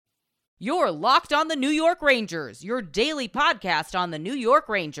You're Locked on the New York Rangers, your daily podcast on the New York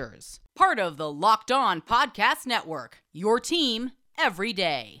Rangers. Part of the Locked On Podcast Network, your team every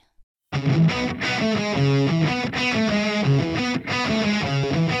day.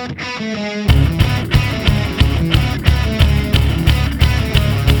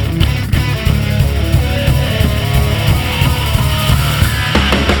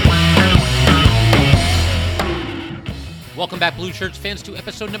 Welcome back, Blue Shirts fans, to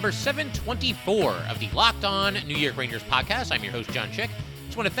episode number 724 of the Locked On New York Rangers podcast. I'm your host, John Chick.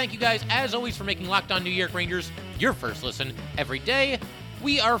 Just want to thank you guys, as always, for making Locked On New York Rangers your first listen every day.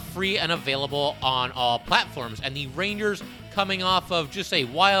 We are free and available on all platforms, and the Rangers coming off of just a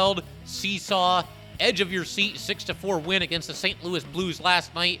wild seesaw, edge-of-your-seat 6-4 win against the St. Louis Blues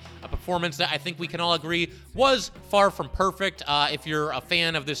last night, a performance that I think we can all agree was far from perfect. If you're a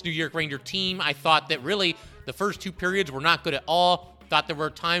fan of this New York Ranger team, I thought that really the first two periods were not good at all. Thought there were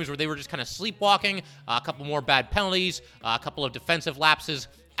times where they were just kind of sleepwalking, a couple more bad penalties, a couple of defensive lapses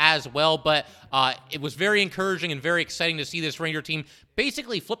as well, but it was very encouraging and very exciting to see this Ranger team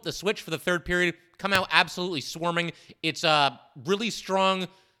basically flip the switch for the third period, come out absolutely swarming. It's a really strong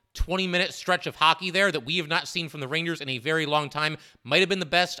 20-minute stretch of hockey there that we have not seen from the Rangers in a very long time. Might have been the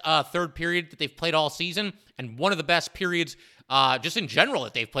best third period that they've played all season, and one of the best periods just in general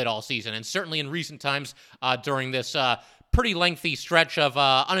that they've played all season, and certainly in recent times during this pretty lengthy stretch of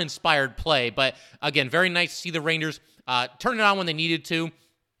uninspired play. But again, very nice to see the Rangers turn it on when they needed to.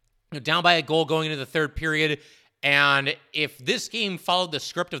 Down by a goal going into the third period. And if this game followed the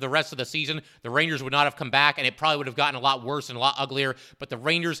script of the rest of the season, the Rangers would not have come back, and it probably would have gotten a lot worse and a lot uglier. But the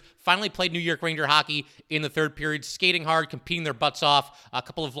Rangers finally played New York Ranger hockey in the third period, skating hard, competing their butts off. A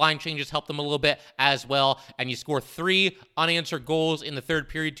couple of line changes helped them a little bit as well. And you score 3 unanswered goals in the third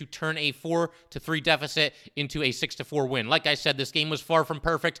period to turn a 4-3 deficit into a 6-4 win. Like I said, this game was far from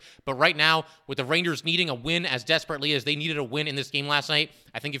perfect, but right now, with the Rangers needing a win as desperately as they needed a win in this game last night,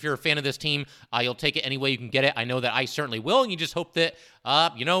 I think if you're a fan of this team, you'll take it any way you can get it. I know that I certainly will, and you just hope that,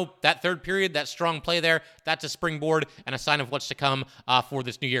 that third period, that strong play there, that's a springboard and a sign of what's to come for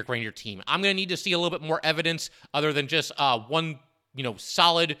this New York Ranger team. I'm going to need to see a little bit more evidence other than just one,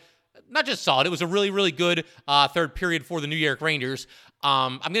 solid, not just solid, it was a really, really good third period for the New York Rangers.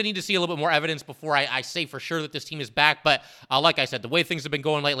 I'm going to need to see a little bit more evidence before I say for sure that this team is back. But like I said, the way things have been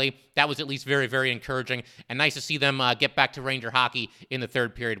going lately, that was at least very, very encouraging. And nice to see them get back to Ranger hockey in the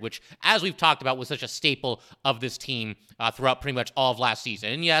third period, which, as we've talked about, was such a staple of this team throughout pretty much all of last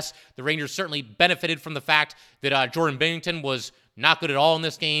season. And yes, the Rangers certainly benefited from the fact that Jordan Binnington was not good at all in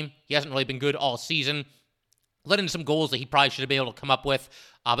this game. He hasn't really been good all season. Let in some goals that he probably should have been able to come up with.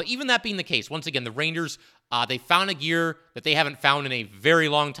 But even that being the case, once again, the Rangers, they found a gear that they haven't found in a very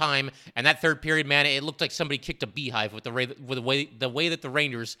long time. And that third period, man, it looked like somebody kicked a beehive with the way that the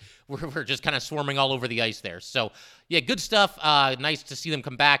Rangers were just kind of swarming all over the ice there. So, yeah, good stuff. Nice to see them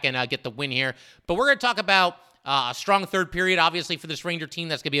come back and get the win here. But we're going to talk about a strong third period, obviously, for this Ranger team.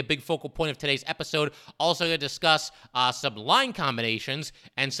 That's going to be a big focal point of today's episode. Also going to discuss some line combinations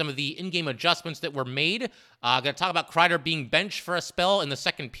and some of the in-game adjustments that were made. Going to talk about Kreider being benched for a spell in the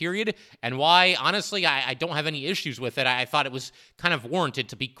second period and why, honestly, I don't have any issues with it. I thought it was kind of warranted,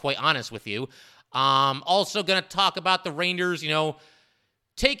 to be quite honest with you. Also going to talk about the Rangers,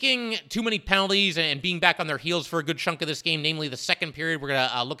 taking too many penalties and being back on their heels for a good chunk of this game, namely the second period. We're going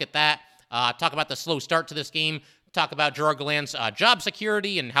to look at that. Talk about the slow start to this game, talk about Gerard Gallant's job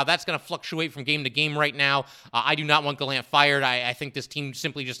security and how that's going to fluctuate from game to game right now. I do not want Gallant fired. I think this team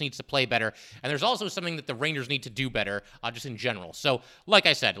simply just needs to play better. And there's also something that the Rangers need to do better, just in general. So, like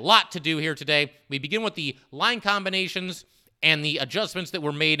I said, a lot to do here today. We begin with the line combinations and the adjustments that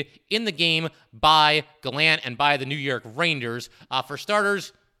were made in the game by Gallant and by the New York Rangers. For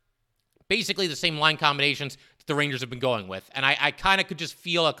starters, basically the same line combinations the Rangers have been going with. And I kind of could just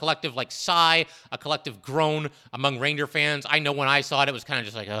feel a collective sigh, a collective groan among Ranger fans. I know when I saw it, it was kind of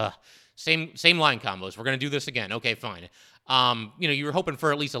just like, same line combos. We're going to do this again. Okay, fine. You were hoping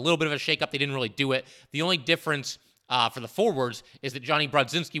for at least a little bit of a shakeup. They didn't really do it. The only difference for the forwards is that Johnny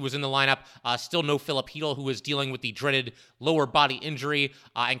Brodzinski was in the lineup. Still no Filip Chytil, who is dealing with the dreaded lower body injury,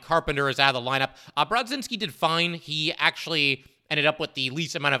 and Carpenter is out of the lineup. Brodzinski did fine. He actually ended up with the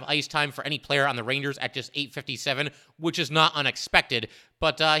least amount of ice time for any player on the Rangers at just 8:57, which is not unexpected.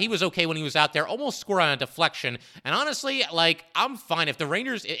 But he was okay when he was out there, almost scored on a deflection. And honestly, I'm fine. If the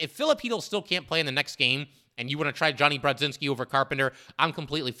Rangers, if Filip Chytil still can't play in the next game, and you want to try Johnny Brodzinski over Carpenter, I'm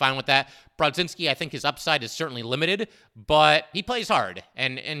completely fine with that. Brodzinski, I think his upside is certainly limited, but he plays hard.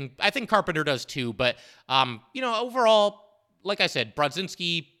 And I think Carpenter does too. But, overall, like I said,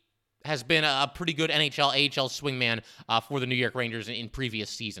 Brodzinski, has been a pretty good NHL, AHL swingman for the New York Rangers in previous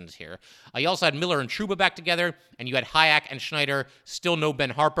seasons here. You also had Miller and Trouba back together, and you had Hayek and Schneider. Still no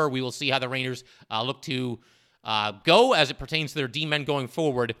Ben Harpur. We will see how the Rangers look to go as it pertains to their D-men going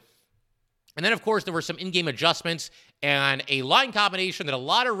forward. And then, of course, there were some in-game adjustments and a line combination that a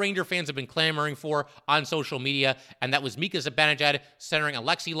lot of Ranger fans have been clamoring for on social media, and that was Mika Zibanejad centering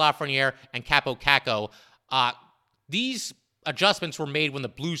Alexis Lafreniere and Kaapo Kakko. These adjustments were made when the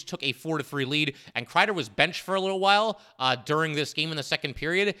Blues took a 4-3 lead, and Kreider was benched for a little while during this game in the second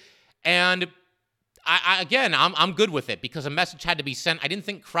period. And I'm good with it because a message had to be sent. I didn't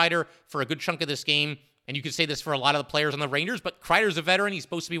think Kreider for a good chunk of this game, and you could say this for a lot of the players on the Rangers, but Kreider's a veteran. He's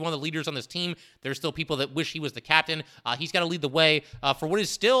supposed to be one of the leaders on this team. There's still people that wish he was the captain. He's got to lead the way for what is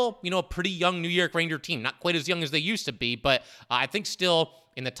still, a pretty young New York Ranger team. Not quite as young as they used to be, but I think still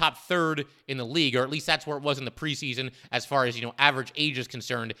in the top third in the league, or at least that's where it was in the preseason as far as, average age is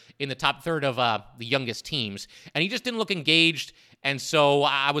concerned, in the top third of the youngest teams. And he just didn't look engaged, and so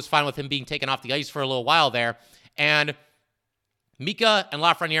I was fine with him being taken off the ice for a little while there. And Mika and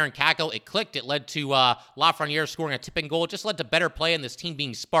Lafreniere and Kakko, it clicked. It led to Lafreniere scoring a tipping goal. It just led to better play and this team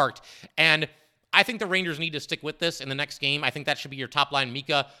being sparked. And I think the Rangers need to stick with this in the next game. I think that should be your top line,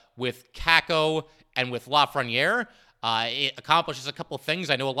 Mika, with Kakko and with Lafreniere. It accomplishes a couple things.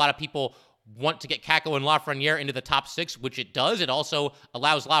 I know a lot of people want to get Kakko and Lafreniere into the top six, which it does. It also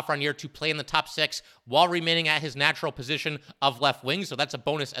allows Lafreniere to play in the top six while remaining at his natural position of left wing, so that's a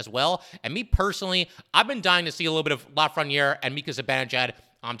bonus as well. And me personally, I've been dying to see a little bit of Lafreniere and Mika Zibanejad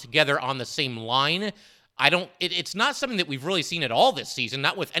together on the same line. It's not something that we've really seen at all this season,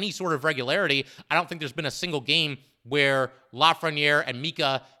 not with any sort of regularity. I don't think there's been a single game where Lafreniere and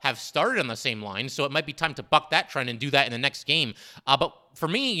Mika have started on the same line, so it might be time to buck that trend and do that in the next game. But for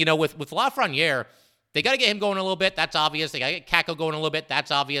me, with Lafreniere, they got to get him going a little bit. That's obvious. They got to get Kakko going a little bit.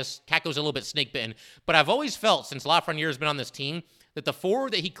 That's obvious. Kakko's a little bit snake-bitten. But I've always felt, since Lafreniere has been on this team, that the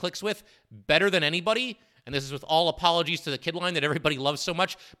forward that he clicks with better than anybody, and this is with all apologies to the kid line that everybody loves so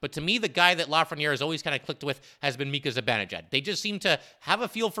much, but to me, the guy that Lafreniere has always kind of clicked with has been Mika Zibanejad. They just seem to have a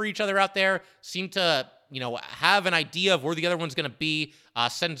feel for each other out there, seem to have an idea of where the other one's going to be,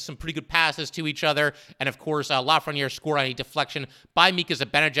 send some pretty good passes to each other. And of course, Lafreniere scored on a deflection by Mika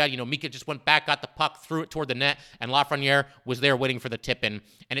Zibanejad. Mika just went back, got the puck, threw it toward the net, and Lafreniere was there waiting for the tip-in.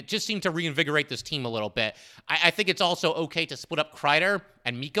 And it just seemed to reinvigorate this team a little bit. I think it's also okay to split up Kreider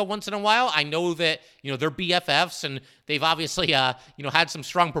and Mika once in a while. I know that, they're BFFs, and they've obviously, had some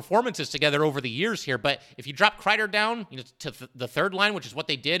strong performances together over the years here. But if you drop Kreider down, to the third line, which is what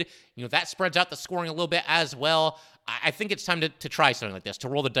they did, that spreads out the scoring a little bit as well. I think it's time to try something like this, to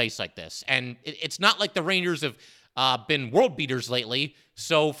roll the dice like this. And it's not like the Rangers have been world beaters lately.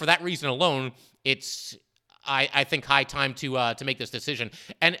 So for that reason alone, it's, I think, high time to make this decision.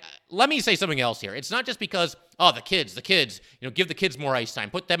 And let me say something else here. It's not just because, the kids, give the kids more ice time,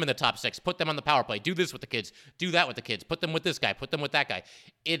 put them in the top six, put them on the power play, do this with the kids, do that with the kids, put them with this guy, put them with that guy.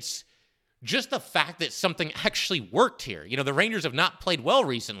 It's just the fact that something actually worked here. The Rangers have not played well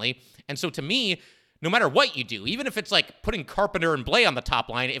recently. And so to me, no matter what you do, even if it's like putting Carpenter and Blais on the top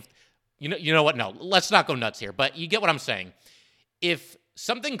line, if you know what, no, let's not go nuts here, but you get what I'm saying. If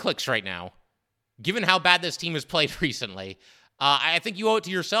something clicks right now, given how bad this team has played recently, I think you owe it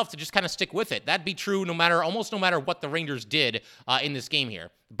to yourself to just kind of stick with it. That'd be true almost no matter what the Rangers did in this game here.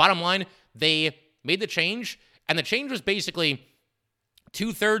 Bottom line, they made the change, and the change was basically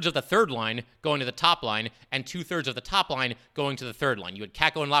 2/3 of the third line going to the top line, and 2/3 of the top line going to the third line. You had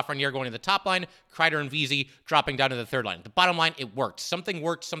Kakko and Lafreniere going to the top line, Kreider and Vesey dropping down to the third line. The bottom line, it worked. Something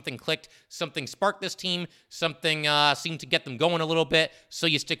worked, something clicked, something sparked this team, something seemed to get them going a little bit, so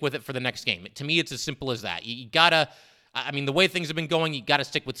you stick with it for the next game. To me, it's as simple as that. You gotta, the way things have been going, you gotta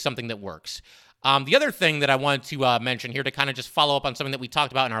stick with something that works. The other thing that I wanted to mention here to kind of just follow up on something that we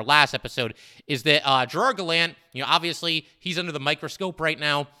talked about in our last episode is that Gerard Gallant, obviously he's under the microscope right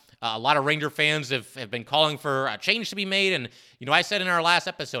now. A lot of Ranger fans have been calling for a change to be made. And, I said in our last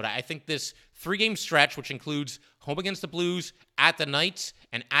episode, I think this 3-game stretch, which includes home against the Blues, at the Knights,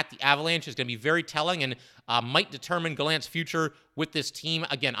 and at the Avalanche, is going to be very telling and might determine Gallant's future with this team.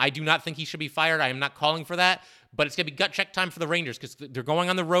 Again, I do not think he should be fired. I am not calling for that. But it's going to be gut check time for the Rangers because they're going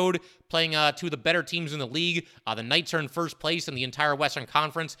on the road, playing two of the better teams in the league. The Knights are in first place in the entire Western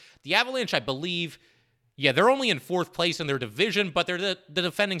Conference. The Avalanche, I believe, they're only in fourth place in their division, but they're the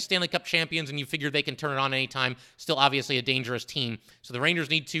defending Stanley Cup champions, and you figure they can turn it on anytime. Still, obviously, a dangerous team. So the Rangers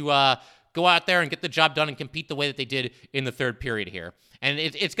need to go out there and get the job done and compete the way that they did in the third period here. And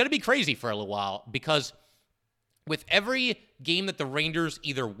it's going to be crazy for a little while because with every game that the Rangers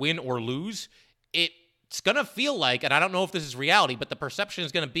either win or lose, it it's going to feel like, and I don't know if this is reality, but the perception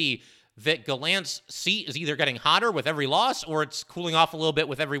is going to be that Gallant's seat is either getting hotter with every loss or it's cooling off a little bit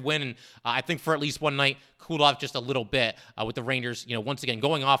with every win. And I think for at least one night, cooled off just a little bit with the Rangers, once again,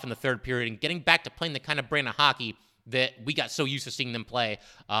 going off in the third period and getting back to playing the kind of brand of hockey that we got so used to seeing them play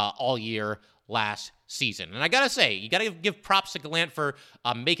all year last season. And I got to say, you got to give props to Gallant for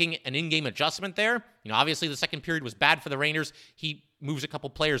making an in-game adjustment there. Obviously the second period was bad for the Rangers. He moves a couple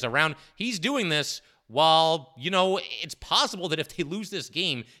players around. He's doing this while, it's possible that if they lose this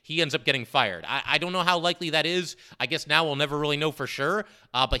game, he ends up getting fired. I don't know how likely that is. I guess now we'll never really know for sure.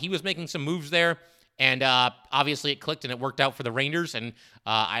 But he was making some moves there. And obviously it clicked and it worked out for the Rangers. And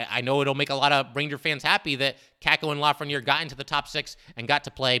I know it'll make a lot of Ranger fans happy that Kakko and Lafreniere got into the top six and got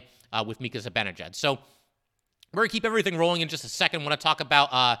to play with Mika Zibanejad. So we're going to keep everything rolling in just a second. I want to talk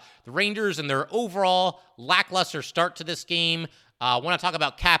about the Rangers and their overall lackluster start to this game. I want to talk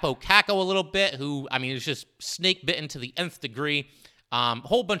about Kaapo Kakko a little bit, who, is just snake bitten to the nth degree.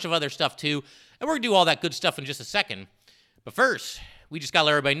 Whole bunch of other stuff, too. And we're going to do all that good stuff in just a second. But first, we just got to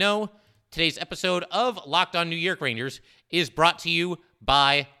let everybody know today's episode of Locked On New York Rangers is brought to you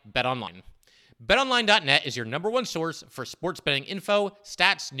by BetOnline. BetOnline.net is your number one source for sports betting info,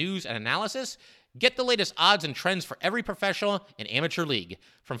 stats, news, and analysis. Get the latest odds and trends for every professional and amateur league.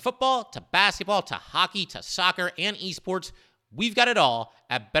 From football to basketball to hockey to soccer and esports, we've got it all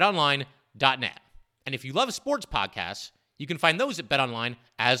at BetOnline.net. And if you love sports podcasts, you can find those at BetOnline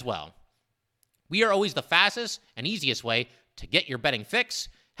as well. We are always the fastest and easiest way to get your betting fix.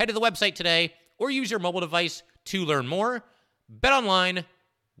 Head to the website today or use your mobile device to learn more. BetOnline,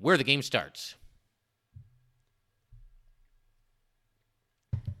 where the game starts.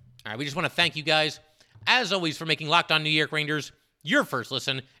 All right, we just want to thank you guys, as always, for making Locked On New York Rangers your first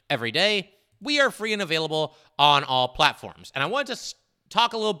listen every day. We are free and available on all platforms. And I wanted to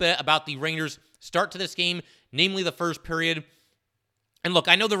talk a little bit about the Rangers' start to this game, namely the first period. And look,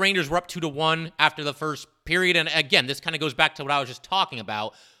 I know the Rangers were up 2-1 after the first period. And again, this kind of goes back to what I was just talking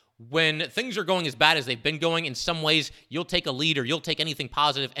about. When things are going as bad as they've been going, in some ways, you'll take a lead or you'll take anything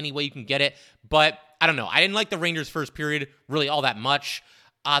positive any way you can get it. But I don't know. I didn't like the Rangers' first period really all that much.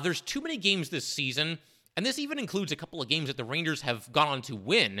 There's too many games this season, and this even includes a couple of games that the Rangers have gone on to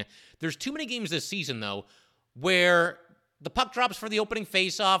win. There's too many games this season, though, where the puck drops for the opening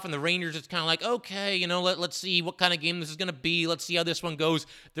faceoff, and the Rangers, it's kind of like, okay, let's see what kind of game this is going to be. Let's see how this one goes.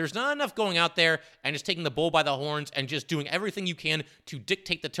 There's not enough going out there and just taking the bull by the horns and just doing everything you can to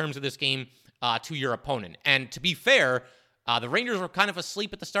dictate the terms of this game to your opponent. And to be fair, the Rangers were kind of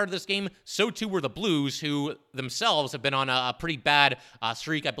asleep at the start of this game. So too were the Blues, who themselves have been on a pretty bad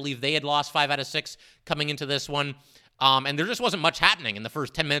streak. I believe they had lost 5 out of 6 coming into this one. And there just wasn't much happening in the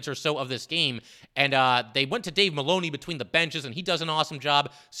first 10 minutes or so of this game. And they went to Dave Maloney between the benches, and he does an awesome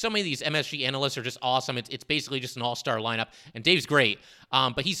job. So many of these MSG analysts are just awesome. It's basically just an all-star lineup, and Dave's great.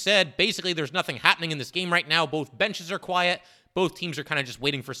 But he said, basically, there's nothing happening in this game right now. Both benches are quiet. Both teams are kind of just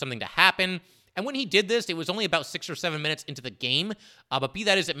waiting for something to happen. And when he did this, it was only about 6 or 7 minutes into the game. But be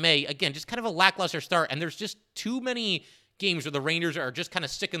that as it may, again, just kind of a lackluster start. And there's just too many games where the Rangers are just kind of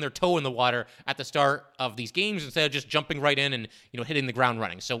sticking their toe in the water at the start of these games instead of just jumping right in and, hitting the ground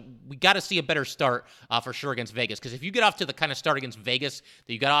running. So we got to see a better start for sure against Vegas. Because if you get off to the kind of start against Vegas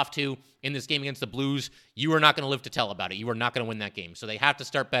that you got off to in this game against the Blues, you are not going to live to tell about it. You are not going to win that game. So they have to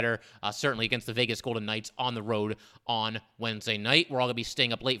start better, certainly against the Vegas Golden Knights on the road on Wednesday night. We're all going to be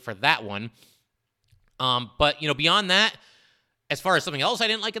staying up late for that one. But, beyond that, as far as something else I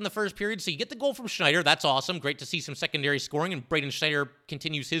didn't like in the first period, so you get the goal from Schneider. That's awesome. Great to see some secondary scoring, and Braden Schneider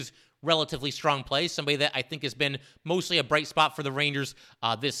continues his relatively strong play, somebody that I think has been mostly a bright spot for the Rangers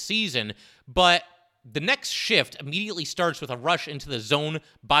this season. But the next shift immediately starts with a rush into the zone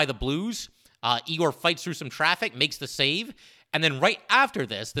by the Blues. Igor fights through some traffic, makes the save. And then right after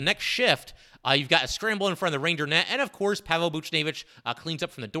this, the next shift, you've got a scramble in front of the Ranger net. And, of course, Pavel Buchnevich cleans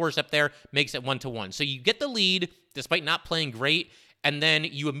up from the doorstep there, makes it 1-1. So you get the lead despite not playing great. And then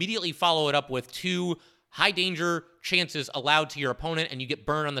you immediately follow it up with 2 high-danger chances allowed to your opponent, and you get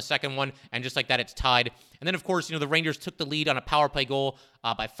burned on the second one. And just like that, it's tied. And then, of course, the Rangers took the lead on a power play goal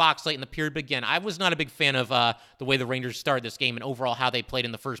by Fox late in the period. But again, I was not a big fan of the way the Rangers started this game and overall how they played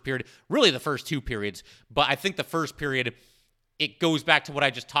in the first period. Really, the first 2 periods. But I think the first period, it goes back to what I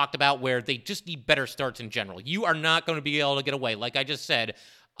just talked about, where they just need better starts in general. You are not going to be able to get away, like I just said,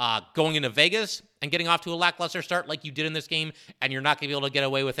 going into Vegas and getting off to a lackluster start like you did in this game, and you're not going to be able to get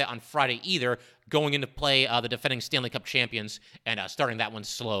away with it on Friday either, going into play the defending Stanley Cup champions and starting that one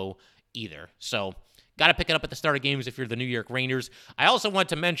slow either. So got to pick it up at the start of games if you're the New York Rangers. I also want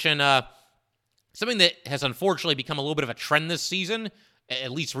to mention something that has unfortunately become a little bit of a trend this season,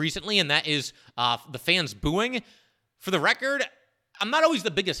 at least recently, and that is the fans booing. For the record, I'm not always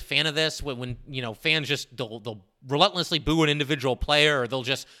the biggest fan of this when fans just they'll relentlessly boo an individual player, or they'll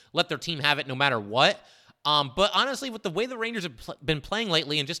just let their team have it no matter what. But honestly, with the way the Rangers have been playing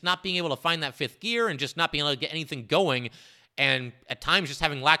lately and just not being able to find that fifth gear and just not being able to get anything going, and at times just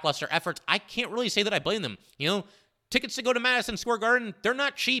having lackluster efforts, I can't really say that I blame them. Tickets to go to Madison Square Garden, they're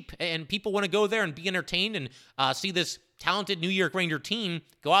not cheap, and people want to go there and be entertained and see this talented New York Ranger team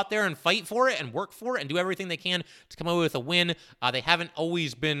go out there and fight for it and work for it and do everything they can to come away with a win. They haven't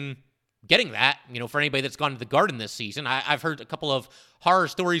always been getting that, for anybody that's gone to the Garden this season. I've heard a couple of horror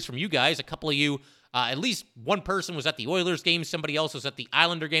stories from you guys. A couple of you, at least one person was at the Oilers game. Somebody else was at the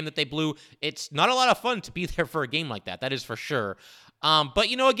Islander game that they blew. It's not a lot of fun to be there for a game like that. That is for sure. But,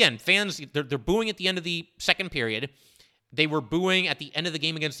 again, fans, they're booing at the end of the second period. They were booing at the end of the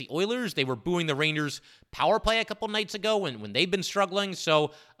game against the Oilers. They were booing the Rangers' power play a couple nights ago when they've been struggling.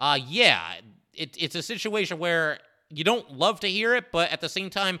 So, it's a situation where you don't love to hear it, but at the same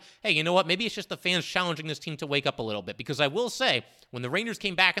time, hey, you know what? Maybe it's just the fans challenging this team to wake up a little bit. Because I will say, when the Rangers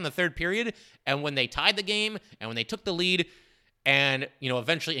came back in the third period, and when they tied the game, and when they took the lead, and,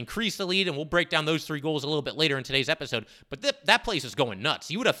 eventually increase the lead, and we'll break down those 3 goals a little bit later in today's episode. But that place is going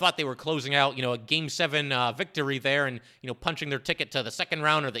nuts. You would have thought they were closing out, a Game 7 victory there and, punching their ticket to the second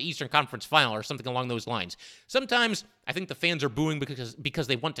round or the Eastern Conference Final or something along those lines. Sometimes I think the fans are booing because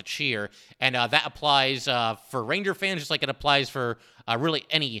they want to cheer, and that applies for Ranger fans just like it applies for really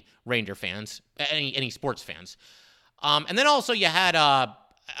any Ranger fans, any sports fans. And then also you had a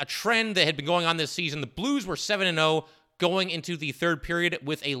trend that had been going on this season. The Blues were 7-0. Going into the third period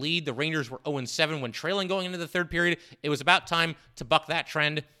with a lead. The Rangers were 0-7 when trailing going into the third period. It was about time to buck that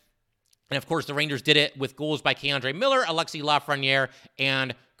trend. And, of course, the Rangers did it with goals by K'Andre Miller, Alexis Lafreniere,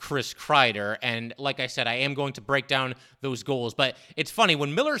 and Chris Kreider. And like I said, I am going to break down those goals. But it's funny,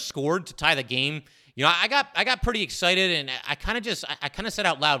 when Miller scored to tie the game, I got pretty excited, and I kind of said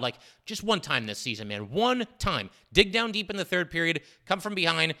out loud, like, just one time this season, man. One time. Dig down deep in the third period, come from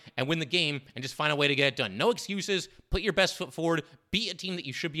behind, and win the game, and just find a way to get it done. No excuses. Put your best foot forward. Beat a team that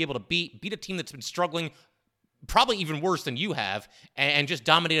you should be able to beat. Beat a team that's been struggling probably even worse than you have, and just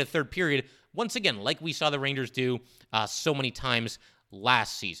dominate a third period. Once again, like we saw the Rangers do so many times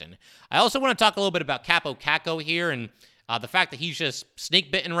last season. I also want to talk a little bit about Kaapo Kakko here, and the fact that he's just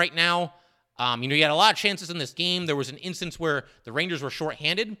snake-bitten right now. He had a lot of chances in this game. There was an instance where the Rangers were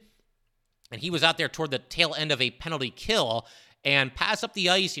shorthanded, and he was out there toward the tail end of a penalty kill and pass up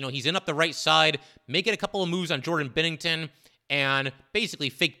the ice. He's in up the right side, making a couple of moves on Jordan Binnington, and basically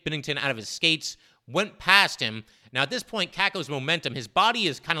faked Binnington out of his skates, went past him. Now, at this point, Kakko's momentum, his body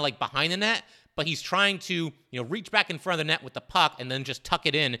is kind of like behind the net, but he's trying to, reach back in front of the net with the puck and then just tuck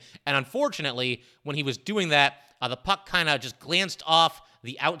it in. And unfortunately, when he was doing that, the puck kind of just glanced off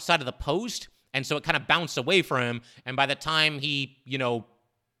the outside of the post, and so it kind of bounced away from him, and by the time he,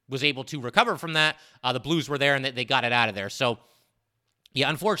 was able to recover from that, the Blues were there, and they got it out of there. So, yeah,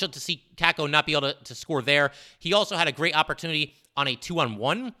 unfortunate to see Kakko not be able to score there. He also had a great opportunity on a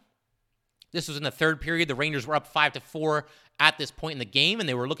 2-on-1. This was in the third period. The Rangers were up 5-4 at this point in the game, and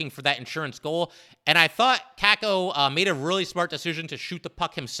they were looking for that insurance goal. And I thought Kakko made a really smart decision to shoot the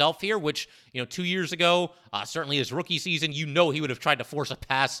puck himself here, which, 2 years ago, certainly his rookie season, he would have tried to force a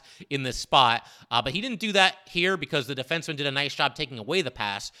pass in this spot. But he didn't do that here because the defenseman did a nice job taking away the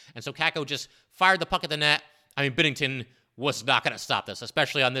pass. And so Kakko just fired the puck at the net. Binnington was not going to stop this,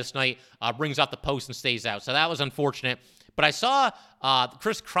 especially on this night. Brings out the post and stays out. So that was unfortunate. But I saw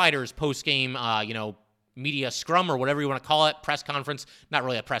Chris Kreider's post-game, media scrum or whatever you want to call it, press conference. Not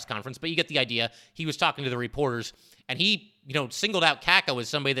really a press conference, but you get the idea. He was talking to the reporters, and he, singled out Kakko as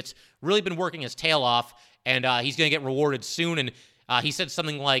somebody that's really been working his tail off, and he's going to get rewarded soon. And he said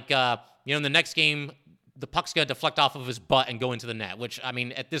something like, in the next game, the puck's going to deflect off of his butt and go into the net, which,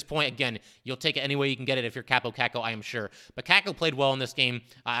 at this point, again, you'll take it any way you can get it if you're Kaapo Kakko, I am sure. But Kakko played well in this game.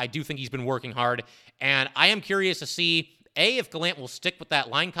 I do think he's been working hard, and I am curious to see, A, if Gallant will stick with that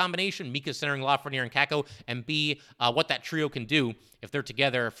line combination, Mika centering Lafreniere and Kakko, and B, what that trio can do if they're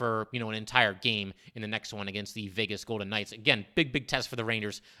together for, an entire game in the next one against the Vegas Golden Knights. Again, big test for the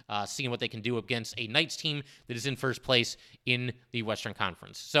Rangers, seeing what they can do against a Knights team that is in first place in the Western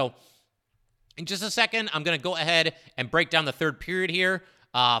Conference. So, in just a second, I'm going to go ahead and break down the third period here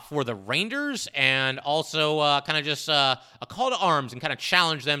for the Rangers, and also kind of just a call to arms and kind of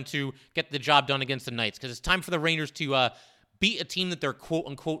challenge them to get the job done against the Knights, because it's time for the Rangers to beat a team that they're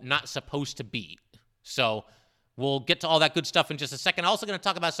quote-unquote not supposed to beat. So we'll get to all that good stuff in just a second. I'm also going to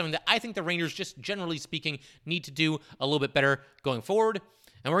talk about something that I think the Rangers, just generally speaking, need to do a little bit better going forward,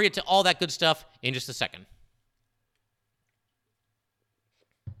 and we're going to get to all that good stuff in just a second.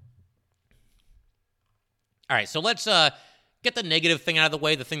 All right, so let's get the negative thing out of the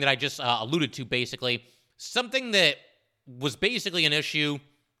way, the thing that I just alluded to, basically. Something that was basically an issue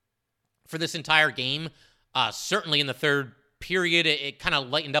for this entire game, certainly in the third period, it kind of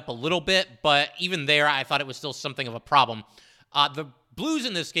lightened up a little bit, but even there, I thought it was still something of a problem. The Blues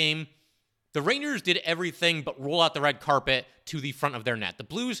in this game, the Rangers did everything but roll out the red carpet to the front of their net. The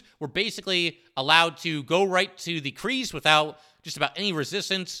Blues were basically allowed to go right to the crease without just about any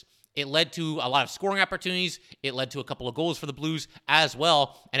resistance. It led to a lot of scoring opportunities. It led to a couple of goals for the Blues as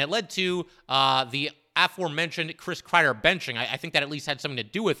well. And it led to the aforementioned Chris Kreider benching. I think that at least had something to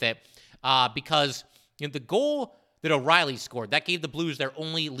do with it because the goal that O'Reilly scored, that gave the Blues their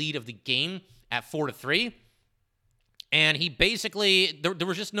only lead of the game at 4-3. And he basically, there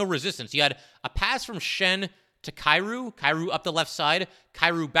was just no resistance. You had a pass from Schenn to Kyrou up the left side,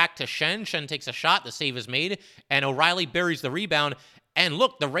 Kyrou back to Schenn takes a shot, the save is made, and O'Reilly buries the rebound. And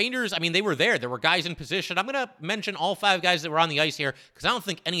look, the Rangers, I mean, they were there. There were guys in position. I'm going to mention all 5 guys that were on the ice here because I don't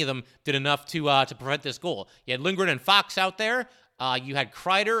think any of them did enough to prevent this goal. You had Lindgren and Fox out there. You had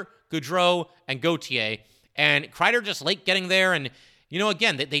Kreider, Gaudreau, and Gauthier. And Kreider just late getting there, and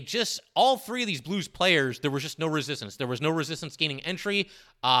again, they just, all 3 of these Blues players, there was just no resistance. There was no resistance gaining entry.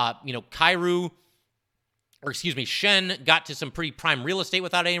 Schenn got to some pretty prime real estate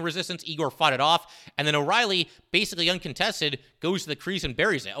without any resistance. Igor fought it off. And then O'Reilly, basically uncontested, goes to the crease and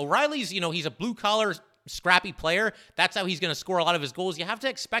buries it. O'Reilly's, he's a blue-collar, scrappy player. That's how he's going to score a lot of his goals. You have to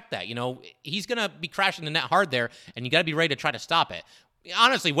expect that. He's going to be crashing the net hard there, and you got to be ready to try to stop it.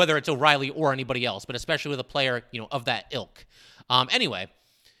 Honestly, whether it's O'Reilly or anybody else, but especially with a player, of that ilk. Anyway,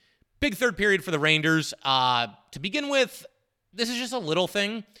 big third period for the Rangers. To begin with, this is just a little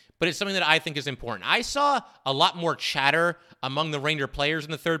thing, but it's something that I think is important. I saw a lot more chatter among the Ranger players in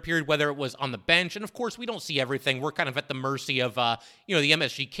the third period, whether it was on the bench, and of course, we don't see everything. We're kind of at the mercy of, the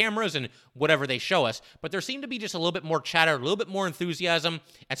MSG cameras and whatever they show us, but there seemed to be just a little bit more chatter, a little bit more enthusiasm,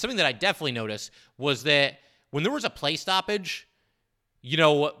 and something that I definitely noticed was that when there was a play stoppage,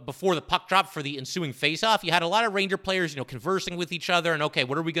 before the puck drop for the ensuing faceoff, you had a lot of Ranger players, conversing with each other and, okay,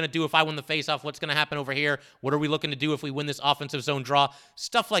 what are we going to do if I win the faceoff? What's going to happen over here? What are we looking to do if we win this offensive zone draw?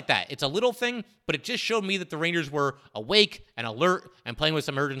 Stuff like that. It's a little thing, but it just showed me that the Rangers were awake and alert and playing with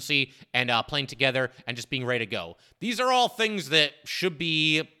some urgency and playing together and just being ready to go. These are all things that should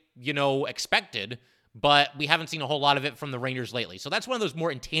be, expected, but we haven't seen a whole lot of it from the Rangers lately. So that's one of those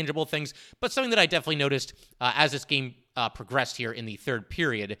more intangible things, but something that I definitely noticed as this game progressed here in the third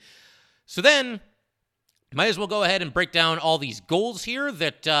period. So then, might as well go ahead and break down all these goals here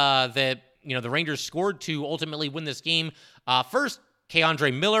that the Rangers scored to ultimately win this game. First,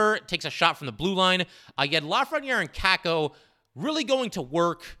 K'Andre Miller takes a shot from the blue line. You had Lafreniere and Kakko really going to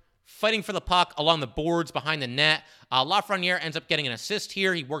work, fighting for the puck along the boards behind the net. Lafreniere ends up getting an assist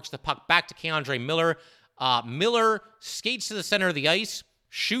here. He works the puck back to K'Andre Miller. Miller skates to the center of the ice,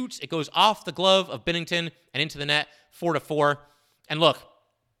 shoots. It goes off the glove of Binnington and into the net, 4-4. And look,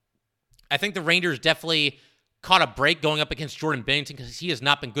 I think the Rangers definitely caught a break going up against Jordan Binnington because he has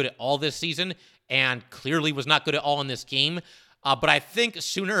not been good at all this season and clearly was not good at all in this game. But I think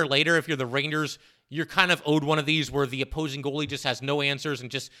sooner or later, if you're the Rangers, you're kind of owed one of these where the opposing goalie just has no answers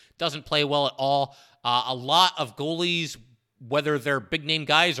and just doesn't play well at all. A lot of goalies, whether they're big-name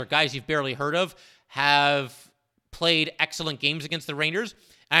guys or guys you've barely heard of, have played excellent games against the Rangers.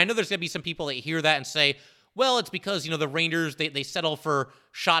 And I know there's going to be some people that hear that and say, well, it's because, the Rangers, they settle for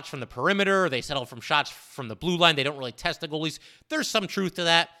shots from the perimeter. They settle from shots from the blue line. They don't really test the goalies. There's some truth to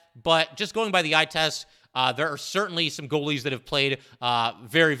that. But just going by the eye test, there are certainly some goalies that have played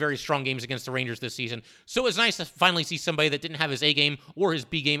very, very strong games against the Rangers this season. So it's nice to finally see somebody that didn't have his A game or his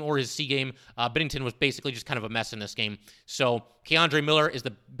B game or his C game. Binnington was basically just kind of a mess in this game. So K'Andre Miller is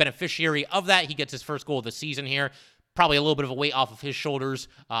the beneficiary of that. He gets his first goal of the season here. Probably a little bit of a weight off of his shoulders,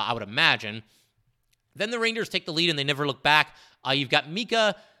 I would imagine. Then the Rangers take the lead and they never look back. You've got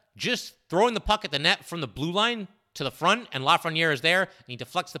Mika just throwing the puck at the net from the blue line to the front, and Lafreniere is there, and he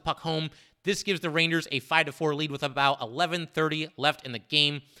deflects the puck home. This gives the Rangers a 5-4 lead with about 11:30 left in the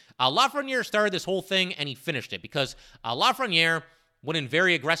game. Lafreniere started this whole thing, and he finished it because Lafreniere went in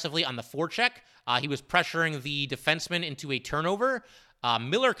very aggressively on the forecheck. He was pressuring the defenseman into a turnover.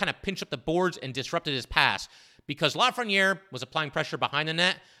 Miller kind of pinched up the boards and disrupted his pass because Lafreniere was applying pressure behind the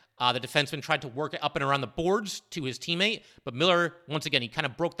net. The defenseman tried to work it up and around the boards to his teammate, but Miller, once again, he kind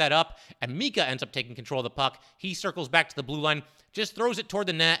of broke that up, and Mika ends up taking control of the puck. He circles back to the blue line, just throws it toward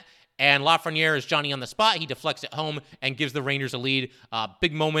the net, and Lafreniere is Johnny on the spot. He deflects it home and gives the Rangers a lead.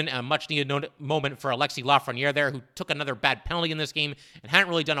 Big moment, a much-needed moment for Alexis Lafreniere there, who took another bad penalty in this game and hadn't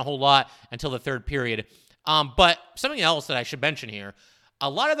really done a whole lot until the third period. But something else that I should mention here, a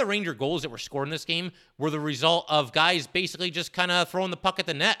lot of the Ranger goals that were scored in this game were the result of guys basically just kind of throwing the puck at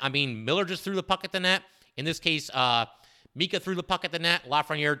the net. I mean, Miller just threw the puck at the net. In this case, Mika threw the puck at the net.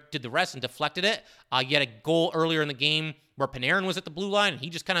 Lafreniere did the rest and deflected it. You had a goal earlier in the game where Panarin was at the blue line, and he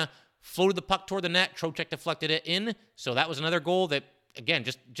just kind of floated the puck toward the net. Trocheck deflected it in. So that was another goal that, again,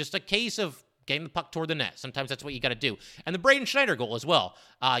 just a case of getting the puck toward the net. Sometimes that's what you got to do. And the Braden Schneider goal as well.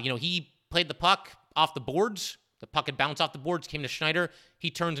 He played the puck off the boards. The puck had bounced off the boards, came to Schneider. He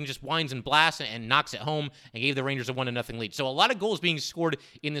turns and just whines and blasts and knocks it home and gave the Rangers a 1-0 lead. So a lot of goals being scored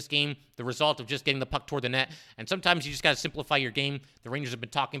in this game, the result of just getting the puck toward the net. And sometimes you just got to simplify your game. The Rangers have been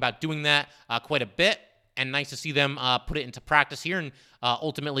talking about doing that quite a bit, and nice to see them put it into practice here and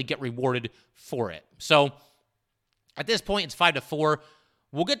ultimately get rewarded for it. So at this point, it's 5-4.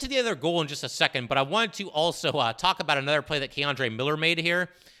 We'll get to the other goal in just a second, but I wanted to also talk about another play that K'Andre Miller made here.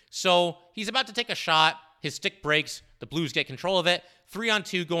 So he's about to take a shot. His stick breaks. The Blues get control of it.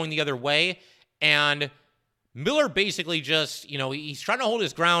 3-on-2 going the other way. And Miller basically just, he's trying to hold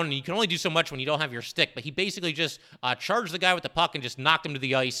his ground, and you can only do so much when you don't have your stick. But he basically just charged the guy with the puck and just knocked him to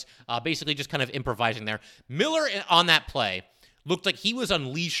the ice, basically just kind of improvising there. Miller on that play looked like he was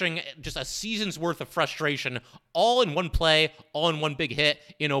unleashing just a season's worth of frustration all in one play, all in one big hit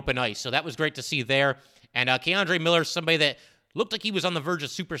in open ice. So that was great to see there. And K'Andre Miller, somebody that looked like he was on the verge of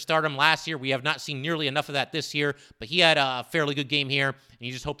superstardom last year. We have not seen nearly enough of that this year, but he had a fairly good game here, and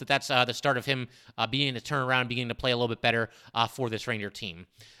you just hope that that's the start of him beginning to turn around, beginning to play a little bit better for this Ranger team.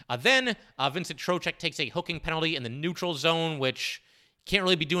 Then Vincent Trocheck takes a hooking penalty in the neutral zone, which can't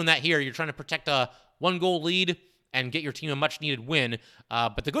really be doing that here. You're trying to protect a one-goal lead and get your team a much-needed win.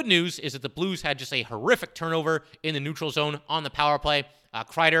 But the good news is that the Blues had just a horrific turnover in the neutral zone on the power play.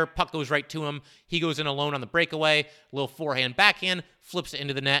 Kreider, puck goes right to him. He goes in alone on the breakaway. A little forehand, backhand, flips it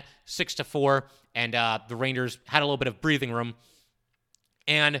into the net, 6-4. And the Rangers had a little bit of breathing room.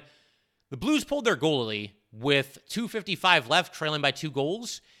 And the Blues pulled their goalie with 2:55 left, trailing by 2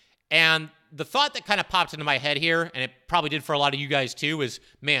 goals. And the thought that kind of popped into my head here, and it probably did for a lot of you guys too, is,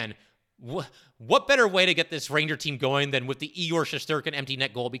 man, what better way to get this Ranger team going than with the Igor Shesterkin empty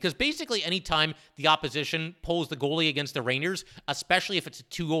net goal? Because basically anytime the opposition pulls the goalie against the Rangers, especially if it's a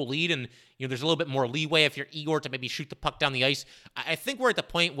 2-goal lead and there's a little bit more leeway if you're Igor to maybe shoot the puck down the ice, I think we're at the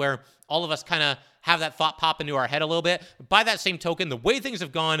point where all of us kind of have that thought pop into our head a little bit. By that same token, the way things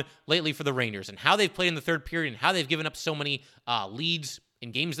have gone lately for the Rangers and how they've played in the third period and how they've given up so many leads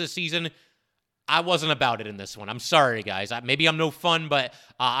in games this season, I wasn't about it in this one. I'm sorry, guys. Maybe I'm no fun, but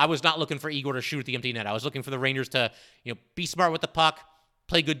I was not looking for Igor to shoot at the empty net. I was looking for the Rangers to, be smart with the puck,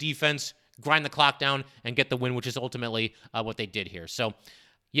 play good defense, grind the clock down, and get the win, which is ultimately what they did here. So,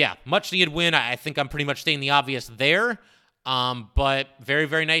 yeah, much-needed win. I think I'm pretty much stating the obvious there, but very,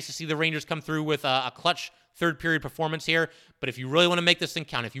 very nice to see the Rangers come through with a clutch third-period performance here. But if you really want to make this thing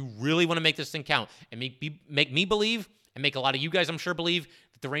count, and make me believe, and make a lot of you guys, I'm sure, believe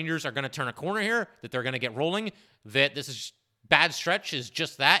that the Rangers are going to turn a corner here, that they're going to get rolling, that this is bad stretch is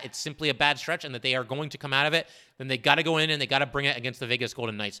just that. It's simply a bad stretch, and that they are going to come out of it, then they got to go in and they got to bring it against the Vegas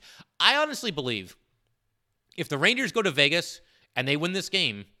Golden Knights. I honestly believe if the Rangers go to Vegas and they win this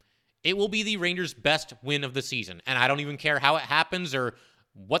game, it will be the Rangers' best win of the season. And I don't even care how it happens or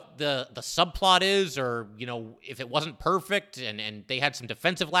what the subplot is, or, if it wasn't perfect and they had some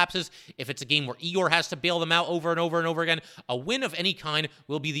defensive lapses, if it's a game where Igor has to bail them out over and over and over again, a win of any kind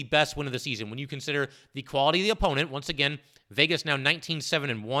will be the best win of the season. When you consider the quality of the opponent, once again, Vegas now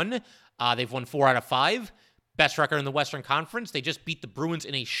 19-7-1. They've won 4 out of 5. Best record in the Western Conference. They just beat the Bruins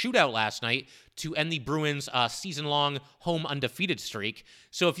in a shootout last night to end the Bruins' season-long home undefeated streak.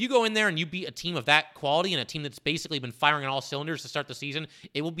 So if you go in there and you beat a team of that quality and a team that's basically been firing on all cylinders to start the season,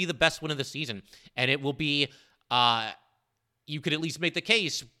 it will be the best win of the season. And it will be, you could at least make the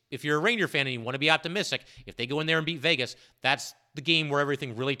case, if you're a Ranger fan and you want to be optimistic, if they go in there and beat Vegas, that's the game where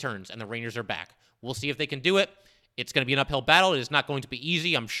everything really turns and the Rangers are back. We'll see if they can do it. It's going to be an uphill battle. It is not going to be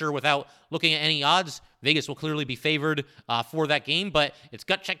easy. I'm sure without looking at any odds, Vegas will clearly be favored for that game, but it's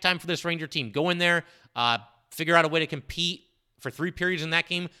gut check time for this Ranger team. Go in there, figure out a way to compete for 3 periods in that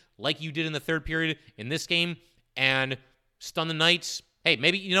game like you did in the third period in this game, and stun the Knights. Hey,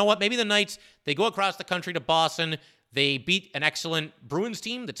 maybe, you know what? Maybe the Knights, they go across the country to Boston. They beat an excellent Bruins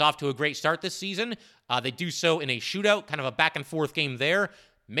team that's off to a great start this season. They do so in a shootout, kind of a back-and-forth game there.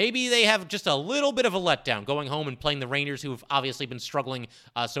 Maybe they have just a little bit of a letdown going home and playing the Rangers, who have obviously been struggling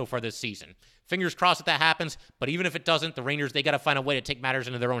so far this season. Fingers crossed that happens, but even if it doesn't, the Rangers, they got to find a way to take matters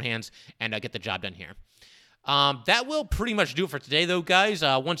into their own hands and get the job done here. That will pretty much do it for today, though, guys.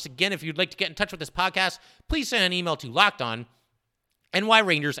 Once again, if you'd like to get in touch with this podcast, please send an email to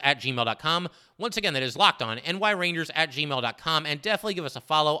nyrangers@gmail.com. Once again, that is lockedonnyrangers@gmail.com. And definitely give us a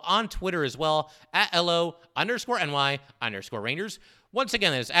follow on Twitter as well, at LO_NY_Rangers. Once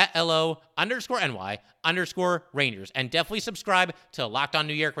again, that is at LO_NY_Rangers. And definitely subscribe to Locked On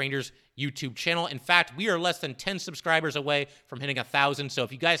New York Rangers YouTube channel. In fact, we are less than 10 subscribers away from hitting 1,000. So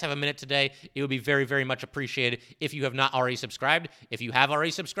if you guys have a minute today, it would be very, very much appreciated if you have not already subscribed. If you have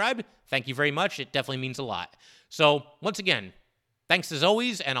already subscribed, thank you very much. It definitely means a lot. So once again, thanks as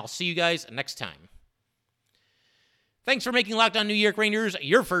always, and I'll see you guys next time. Thanks for making Locked On New York Rangers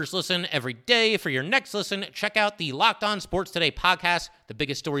your first listen every day. For your next listen, check out the Locked On Sports Today podcast, the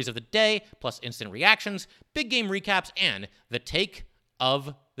biggest stories of the day, plus instant reactions, big game recaps, and the take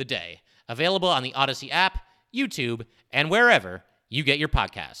of the day. Available on the Odyssey app, YouTube, and wherever you get your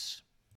podcasts.